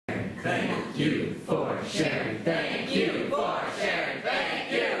Thank you for sharing. Thank you for sharing.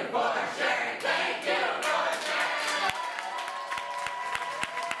 Thank you for sharing. Thank you for sharing.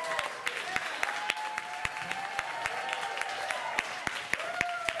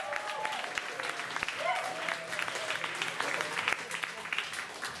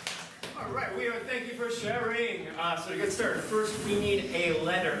 All right, we are Thank You for Sharing. So to get started, first we need a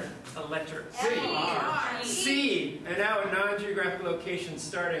letter. A letter. C. C. And now a non-geographic location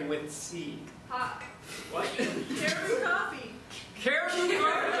starting with C. Hot. What? Caribou coffee. Caribou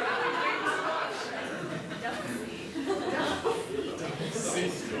coffee. C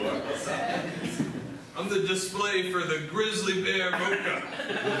store. I'm the display for the grizzly bear mocha.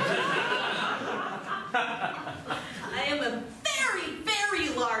 I am a very, very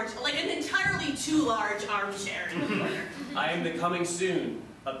large, like an entirely too large armchair in the corner. I am the coming soon.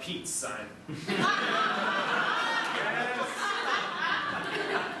 A Pete sign. I'm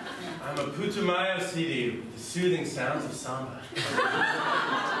a Putumayo CD with the soothing sounds of samba.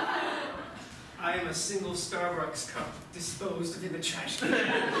 I am a single Starbucks cup disposed of in the trash can.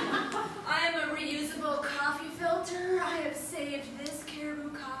 I am a reusable coffee filter. I have saved this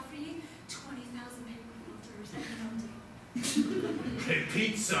Caribou coffee 20,000 paper filters and melting. Hey,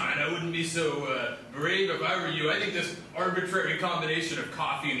 Pete sign, I wouldn't be so brave if I were you. I think this arbitrary combination of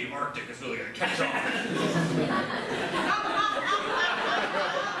coffee and the Arctic is really going to catch on.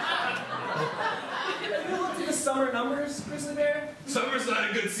 You look at the summer numbers, Grizzly Bear? Summer's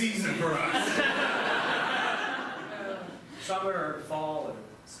not a good season for us. Summer or fall or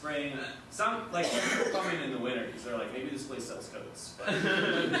spring. Some like people come in the winter because they're like, maybe this place sells coats. But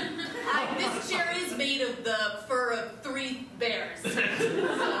This chair is made of the fur of 3 bears. So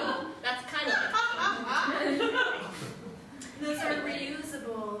that's kind of Those are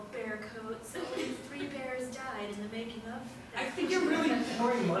reusable bear coats. Only 3 bears died in the making of that. I think you're really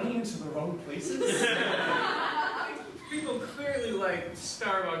pouring money into the wrong places. People clearly like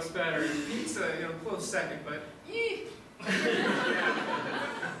Starbucks better and pizza, close second, but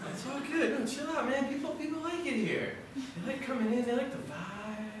It's all good. No, chill out, man. People like it here. They like coming in. They like the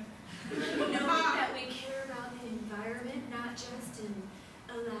vibe. Knowing that we care about the environment, not just in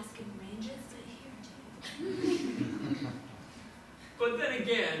Alaskan ranges, but here too. But then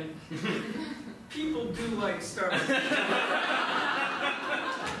again, people do like Starbucks.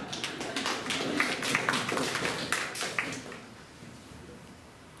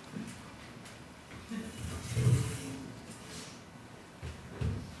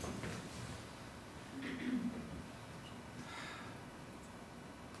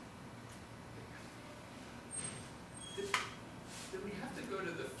 Did we have to go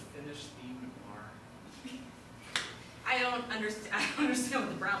to the Finnish themed bar? I don't understand what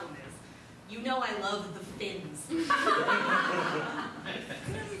the problem is. You know I love the Finns.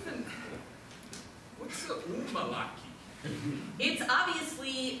 What's the umalaki? It's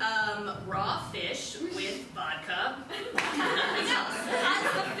obviously raw fish with vodka. Nothing else. As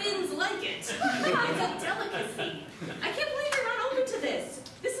the Finns like it. It's a delicacy. I can't believe you're not open to this.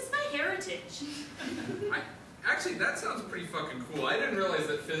 This is my heritage. Actually, that sounds pretty fucking cool. I didn't realize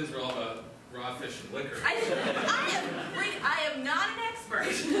that Finns were all about raw fish and liquor. I am not an expert,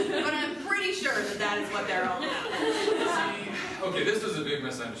 but I'm pretty sure that is what they're all about. See, okay, this was a big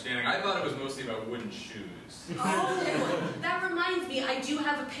misunderstanding. I thought it was mostly about wooden shoes. Oh, that reminds me, I do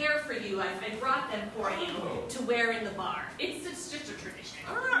have a pair for you. I brought them for you to wear in the bar. It's just a tradition.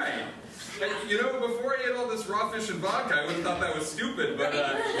 All right. Before I ate all this raw fish and vodka, I would have thought that was stupid, but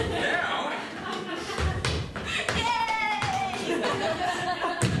now... Yay!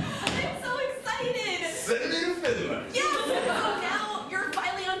 I'm so excited! Send it in Finland! Yes! So now you're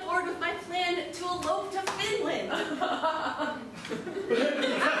finally on board with my plan to elope to Finland. We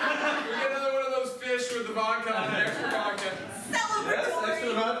get another one of those fish with the vodka and the extra vodka. Celebratory! Yes,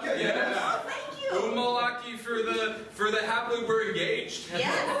 extra vodka. Yeah. Oh, thank you! Umalaki for the happily we're engaged.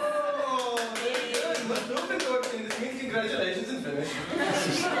 Yes! Oh, very good. This means congratulations in Finnish.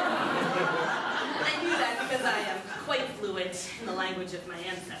 I knew that because I am quite fluent in the language of my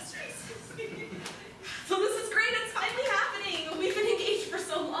ancestors. So this is great, it's finally happening! We've been engaged for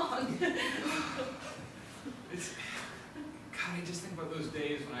so long. God, I just think about those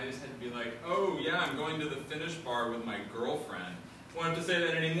days when I just had to be like, oh yeah, I'm going to the Finnish bar with my girlfriend. Won't have to say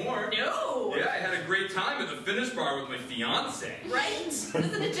that anymore. No! Yeah, I had a great time at the Finnish bar with my fiance. Right?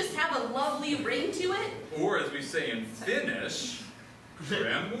 Doesn't it just have a lovely ring to it? Or as we say in Finnish,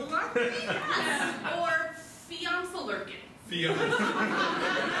 Kremulaki? Yes! Or fiancelurkin. Fiance.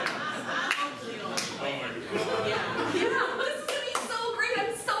 Oh my God. Yeah. This is gonna be so great.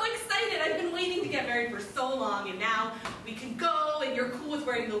 I'm so excited. I've been waiting to get married for so long, and now we can go, and you're cool with with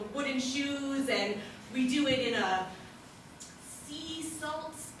wearing the wooden shoes, and we do it in a sea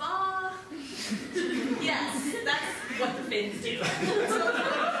salt spa. Yes, that's what the Finns do.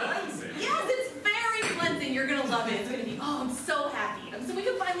 Yes, it's very cleansing. You're gonna love it. It's gonna be, oh, I'm so happy. So we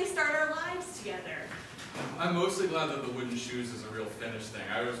can finally start our lives together. I'm mostly glad that the wooden shoes is a real Finnish thing.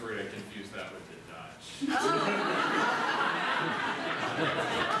 I was worried I confused that with the Dutch. Oh.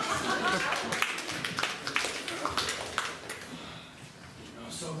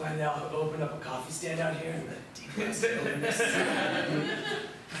 I'm so glad they all opened up a coffee stand out here in the deep west wilderness.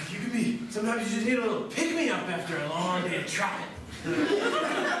 Like you could be, sometimes you just need a little pick-me-up after a long day of trapping.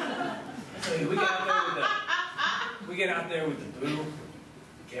 So we get out there with the boo.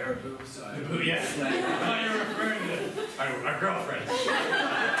 Caribou, so the boo, yeah. I thought you were referring to our girlfriend.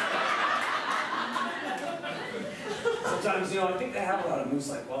 Sometimes, I think they have a lot of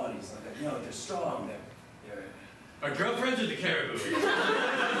moose-like qualities. Like, they're strong. They're Our girlfriends are the caribou.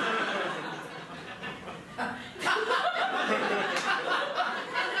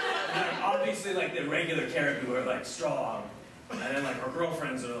 obviously, the regular caribou are, strong. And then, our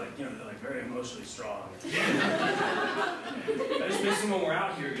girlfriends are, they're, very emotionally strong. I just miss them when we're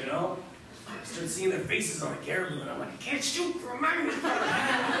out here, I start seeing their faces on the caribou, and I'm like, I can't shoot for a moment. What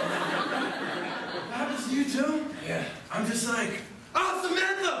happens to you too? Yeah. I'm just like, oh,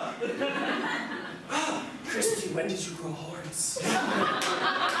 Samantha! Oh, Christy, when did you grow horns? Yeah,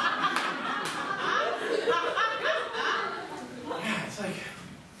 it's like,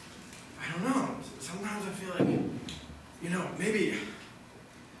 I don't know. Sometimes I feel like, maybe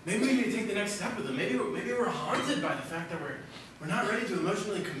we need to take the next step with them. Maybe we're haunted by the fact that we're not ready to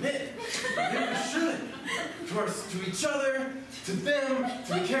emotionally commit. Maybe we should. To each other, to them,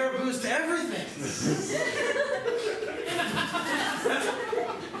 to the caribous, to everything.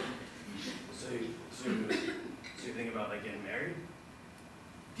 So you think about getting married?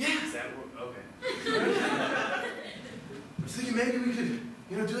 Yeah. Is that okay? I was thinking maybe we could,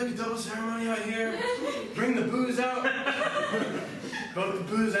 do a double ceremony out here, bring the booze out. Both the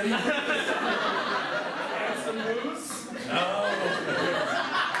booze and the booze. And some booze? No.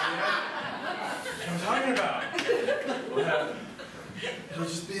 What I'm talking about. It'll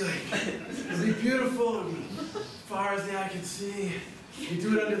just be it'll be beautiful, it'll be far as the eye can see. We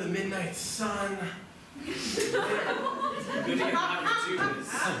do it under the midnight sun. Good to get hot too.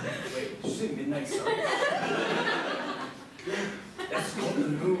 Wait, did you say midnight sun? That's called the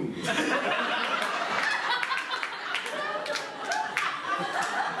moon.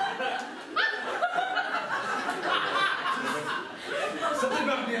 Something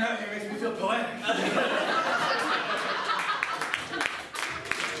about being out here makes me feel poetic.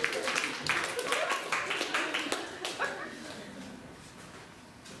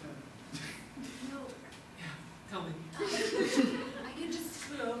 Tell me. I can just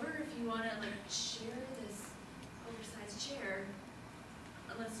scoot over if you want to share this oversized chair.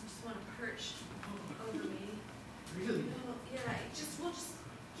 Unless you just want to perch over me. Really? No,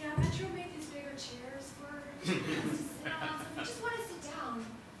 yeah, Metro made these bigger chairs for us to sit on. So if you just want to sit down,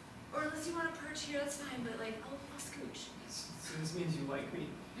 or unless you want to perch here, that's fine. But I'll scooch. So this means you like me?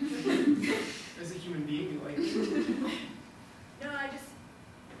 As a human being, you like me? No, I just.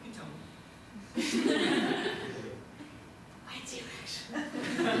 You tell me. I do actually.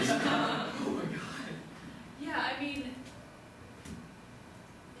 Oh my god. Yeah, I mean,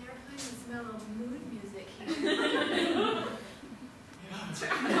 they're playing this mellow mood music here. Yeah. I'm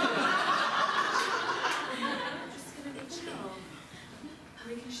just gonna be chill.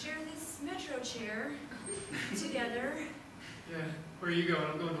 We can share this Metro chair together. Yeah. Where are you going?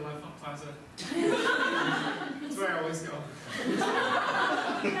 I'm going to Left Plaza. That's where I always go.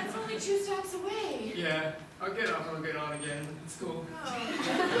 That's only 2 stops away. Yeah. I'll get off and I'll get on again. It's cool. Oh.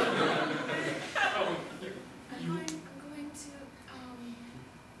 Oh, I'm going to the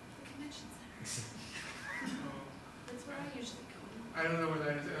convention center. That's where I usually go. I don't know where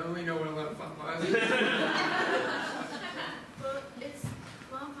that is. I only know where Left Plaza is. Well, it's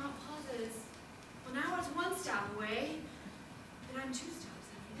L'Enfant Plaza is. Well, now it's 1 stop away, and I'm 2 stops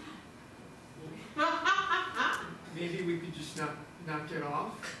after Maybe we could just not get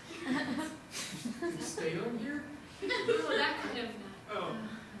off. Just stay on here. that. Oh, that kind of not. Oh.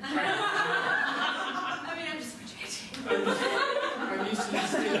 I mean, I'm just projecting. I'm used to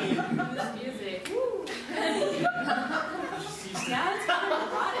just thinking. This music. Woo. Yeah, it's kind of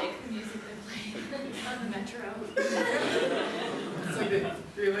erotic, the music they're playing on the Metro. It's like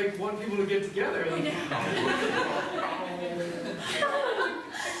they want people to get together. Yeah.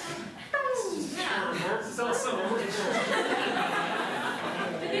 This is all so emotional.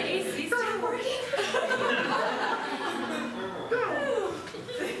 Did the AC start working?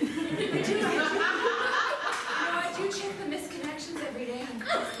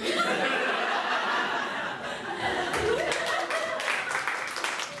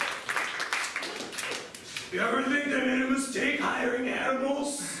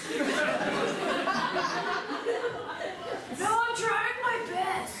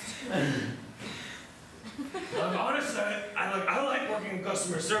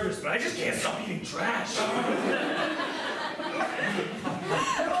 but I just can't stop eating trash.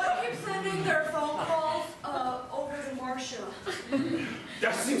 Everyone keeps sending their phone calls over to Marcia.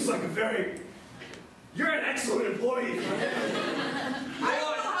 That seems like a very... You're an excellent employee. I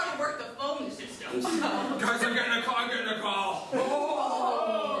don't know how to work the phone systems. Guys, I'm getting a call. Oh.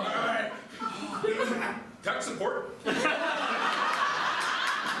 All right. Tech support. It's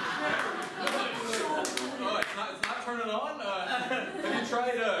not turning on. Have you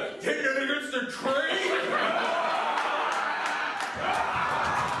tried hitting it against the tree?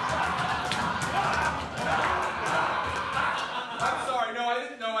 I'm sorry.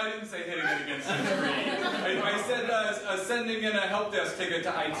 No, I didn't say hitting it against the tree. I said sending in a help desk ticket to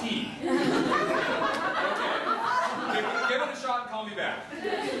IT. Okay. Give it a shot and call me back.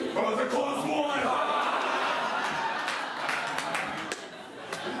 Oh, it's a close one.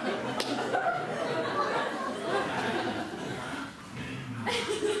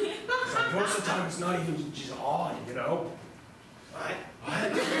 Most of the time, it's not even just on, you know? What?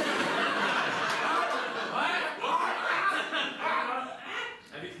 What?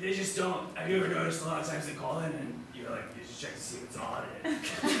 I mean, they just don't. Have you ever noticed a lot of times they call in and you're like, you just check to see what's on it?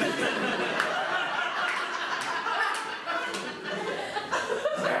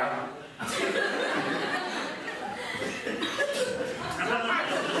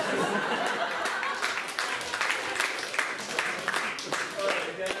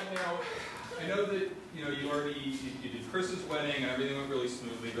 I know that you did Chris's wedding and everything went really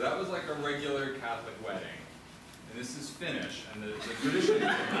smoothly, but that was like a regular Catholic wedding, and this is Finnish, and the tradition is a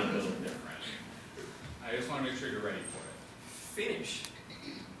little different. I just want to make sure you're ready for it. Finish.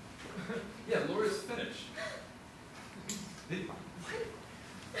 Yeah, Laura's Finnish. What?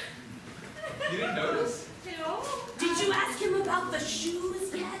 You didn't notice? Hello? Did you ask him about the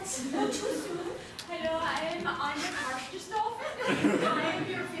shoes yet? Hello, I am Anja Karstestoffer. I am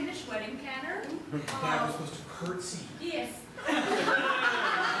your Finnish wedding planner. I was supposed to curtsy. Yes. A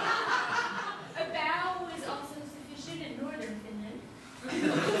bow is also sufficient in northern Finland.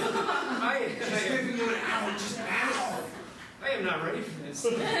 Just giving you an hour, just ow! I am not ready for this.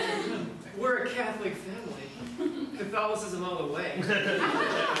 We're a Catholic family. Catholicism all the way.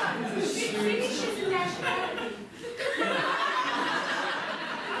 Finnish is a nationality.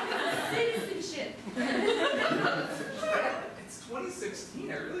 Citizenship. It's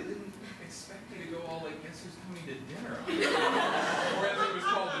 2016. I really didn't expect you to go all like, guess who's coming to dinner? Or as it was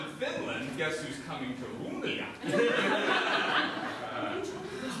called in Finland, guess who's coming to Rumia?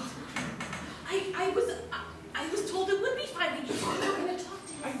 I was told it would be fine. You thought we were going to talk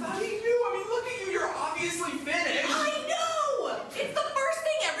to him. I thought he knew. I mean, look at you. You're obviously Finnish. I know! It's the first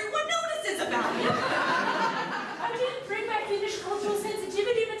thing everyone notices about him. I didn't bring my Finnish cultural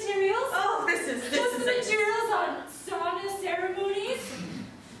sensitivity materials. Oh, this is Just the materials on sauna ceremonies.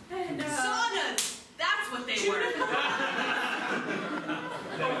 And, saunas. That's what they were.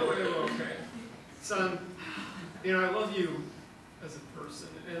 Okay. Son, you know, I love you as a person,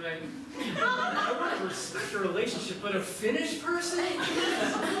 and I want to respect your relationship, but a Finnish person?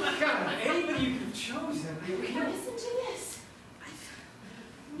 God, anybody you could have chosen. listen to this. I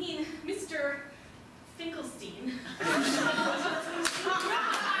mean, Mr. Finkelstein.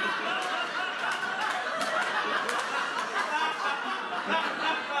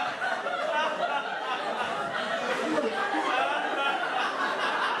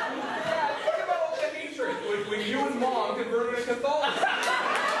 When you and Mom converted to Catholicism.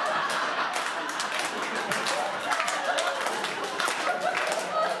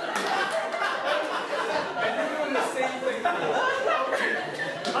 And you're doing the same thing for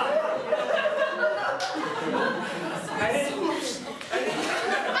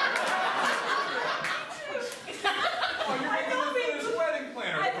Oh, you're making the Finnish wedding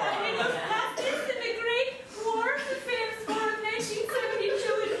planner I thought it was past this in the Great War, the famous war of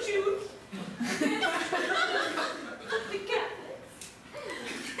 1972 in June. The Catholics.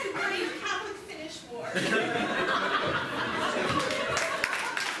 The Great Catholic Finnish War.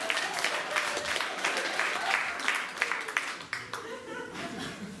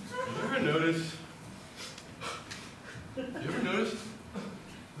 You ever notice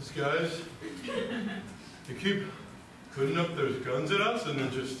those guys? They keep putting up those guns at us and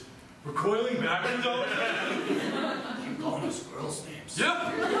then just recoiling backwards all the time. Keep calling us girls' names.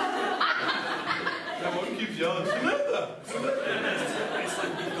 Yep! That one keeps yelling, Samantha! It's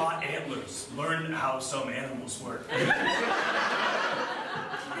like we've got antlers. Learn how some animals work. And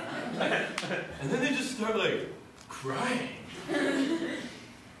then they just start like crying.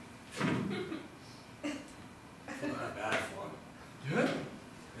 Not bad for them. Yeah?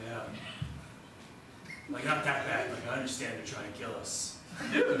 Yeah. Like, not that bad. Like, I understand they're trying to kill us.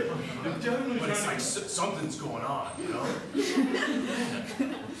 Dude, they're definitely But it's trying like to... something's going on, you know?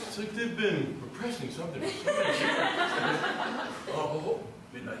 It's like they've been repressing something for so many years. Oh,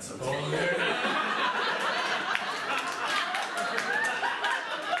 midnight sunset. Oh, there it is.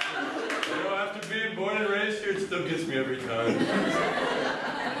 You know, after being born and raised here, it still gets me every time.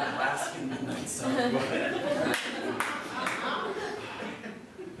 Alaskan midnight sun. Go ahead.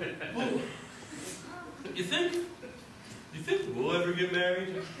 Well, you think we'll ever get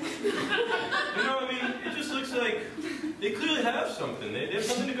married? You know, I mean, it just looks like they clearly have something. They have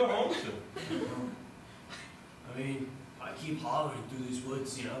something to go home to. I mean, I keep hollering through these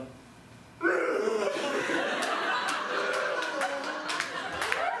woods, you know?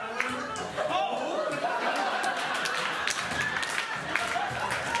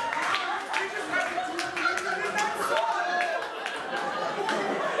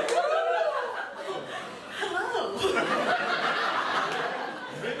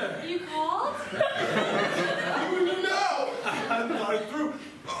 You called? No! I thought it through.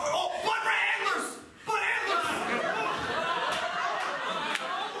 Oh, butt antlers! Butt antlers!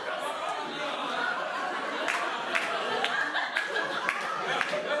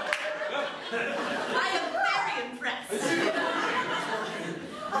 I am very impressed.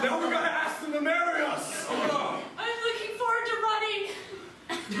 Now we're gonna ask them to marry us! I'm looking forward to running.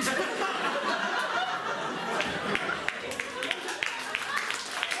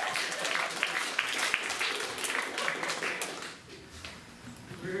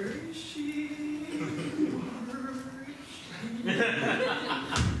 Where is she?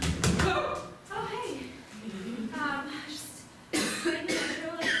 Oh, hey. Just riding the metro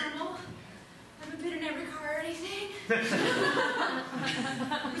like normal. Haven't been in every car or anything.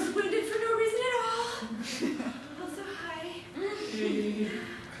 Was winded for no reason at all. Also, hi.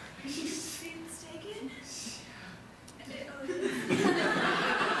 Seems taken.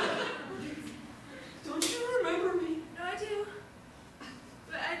 Don't you remember me? No, I do.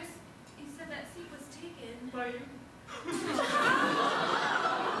 But you said that seat was taken. By you?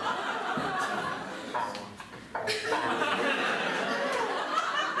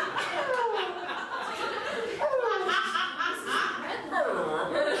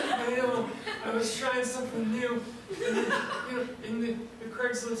 I was trying something new. In the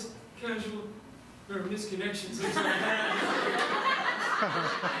Craigslist casual or misconnections.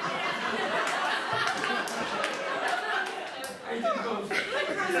 I did both.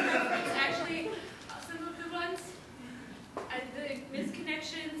 Actually, some of the ones, the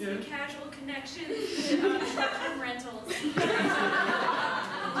misconnections, the casual connections, the short-term rentals. Just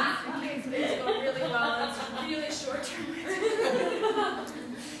in case things go really well, it's really short-term rentals.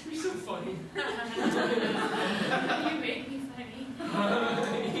 You're so funny. You make me funny.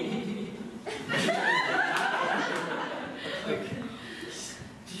 Like,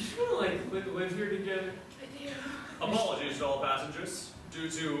 do you just want to like live here together? I do. Apologies to all passengers. Due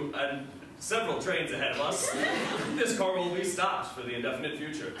to several trains ahead of us, this car will be stopped for the indefinite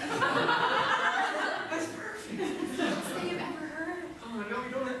future. That's perfect. Best thing you've ever heard. Oh no, we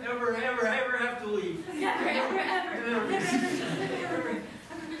don't ever have to leave. Never, ever, ever. Never. Never, ever, ever.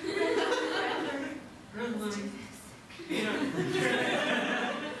 Run, Let's do Lily. this.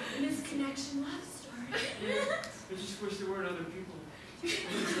 Yeah. Misconnection love story. I just wish there weren't other people. Yeah,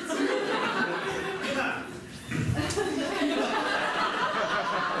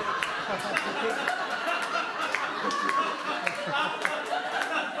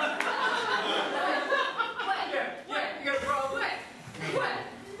 you got a problem? What?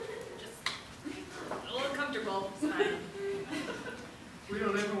 Just a little uncomfortable. It's fine. We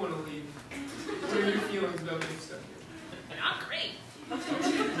don't ever want to leave. What are your feelings about being stuck here? Not great.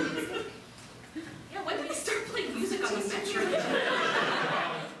 Yeah, when do we start playing music on the metro?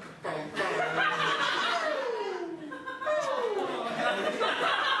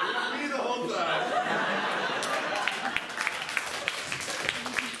 Me the whole time.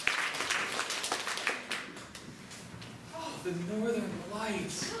 Oh, the northern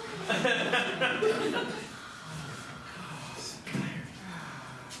lights. I've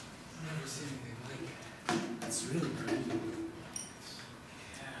never seen anything like it. That's really pretty.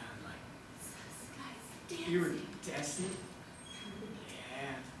 You were dancing?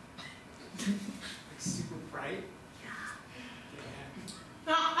 Yeah. Like super bright?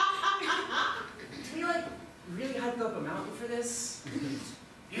 Can we like really hike up a mountain for this?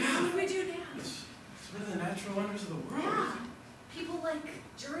 What do we do now? It's one of the natural wonders of the world. Yeah. People like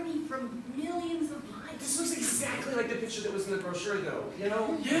journey from millions of miles. This looks exactly like the picture that was in the brochure though, you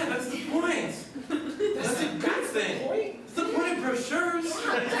know? Yeah, that's the point. That's a good thing. Point? It's the point of brochures.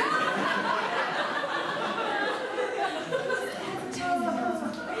 Yeah.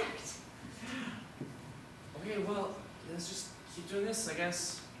 keep doing this, I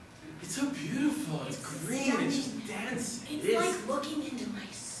guess. It's so beautiful. It's green. It's just dancing. It's like looking into my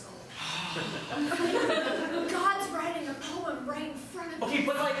soul. God's writing a poem right in front of me. Okay,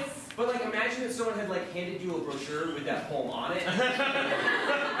 but like, imagine if someone had like handed you a brochure with that poem on it, and then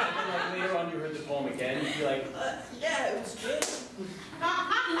like later on you heard the poem again, you'd be like, yeah, it was good.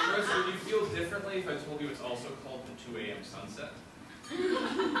 Chris, would you feel differently if I told you it's also called the 2 a.m. sunset?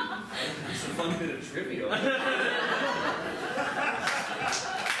 It's a fun bit of trivia.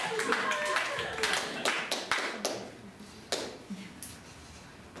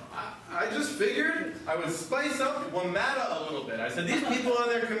 I just figured I would spice up Wamata a little bit. I said, these people on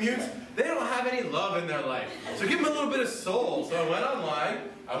their commutes, they don't have any love in their life. So give them a little bit of soul. So I went online,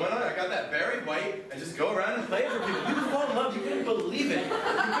 I got that Barry White, and just go around and play it for people. You can fall in love, you wouldn't believe it. You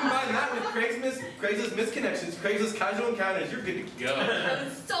combine that with Craigslist misconnections, Craigslist casual encounters, you're good to go. I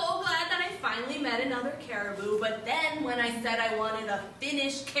was so glad that I finally met another caribou, but then when I said I wanted a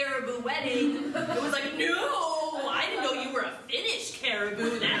Finnish caribou wedding, it was like, no, I didn't know you were a Finnish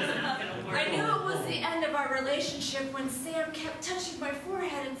caribou. That's not gonna work. I knew it was the end of our relationship when Sam kept touching my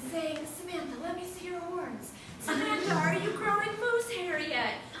forehead and saying, Samantha, let me see your horns. Samantha, are you growing moose hair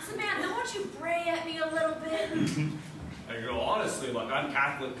yet? Samantha, won't you bray at me a little bit? I go, honestly, look, I'm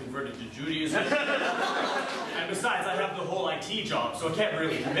Catholic converted to Judaism. And besides, I have the whole IT job, so I can't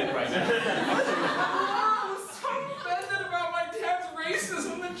really commit right now. I was so offended about my dad's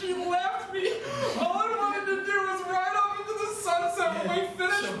racism that she left me. All I wanted to do was ride off into the sunset with my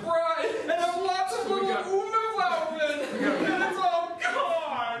Finnish bride and have lots of little umlauten. And it's all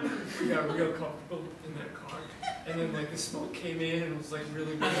gone. We got real comfortable in that car. And then like the smoke came in and it was like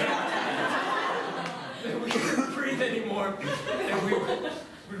really bad. And we couldn't breathe anymore. And we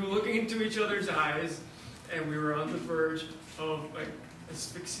were looking into each other's eyes and we were on the verge of like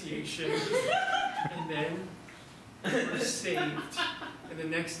asphyxiation. And then we were saved. And the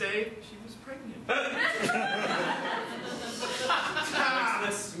next day, she was pregnant.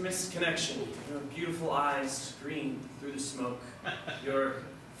 This misconnection. Your beautiful eyes, green through the smoke. Your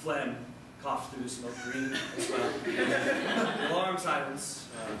phlegm, coughed through the smoke, green as well. Alarm sirens,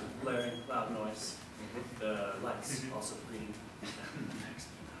 blaring, loud noise. The lights, also green.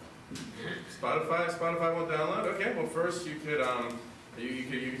 Spotify won't download? Okay, well first you could you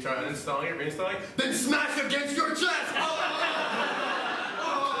could try uninstalling it, reinstalling, then smash against your chest!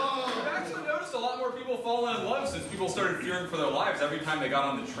 I've actually noticed a lot more people falling in love since people started fearing for their lives every time they got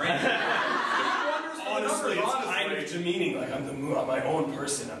on the train. Honestly, it's kind of demeaning. Like, I'm the moon. I'm my own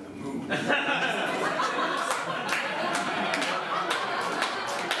person. I'm the moon. The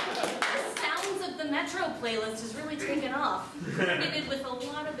sounds of the Metro playlist has really taken off. Credited with a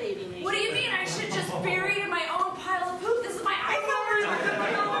lot of baby names. What do you mean I should just bury it in my own pile of poop? This is my iPhone.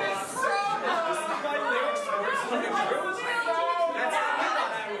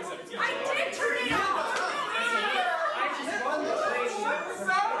 I did turn it off. I just run the train.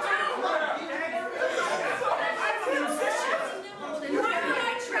 Why would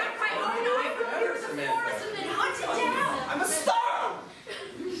I track my own iPhone through the forest and then hunt it down? I'm a star!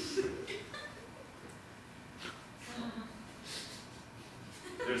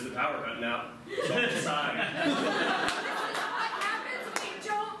 There's the power cut now. It's off the side. What happens when you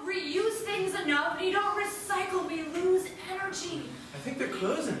don't reuse things enough and you don't recycle? We lose energy. I think they're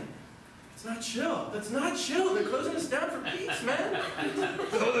closing it. It's not chill. That's not chill. They're closing us down for peace, man.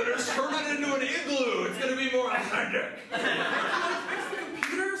 So they're just turning it into an igloo. It's gonna be more authentic. Fix the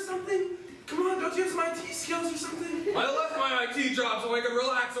computer or something? Come on, don't you have some IT skills or something? I left my IT job so I could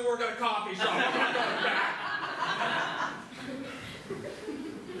relax and work at a coffee shop. I'm not going back.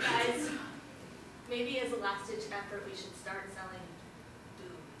 Guys, maybe as a last-ditch effort, we should start selling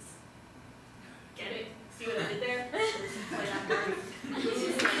booze. Get it? See what I did there? Play that word.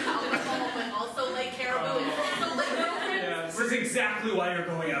 Alcohol, but also like caribou and also like girlfriends. This is exactly why you're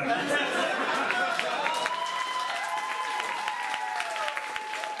going out of business.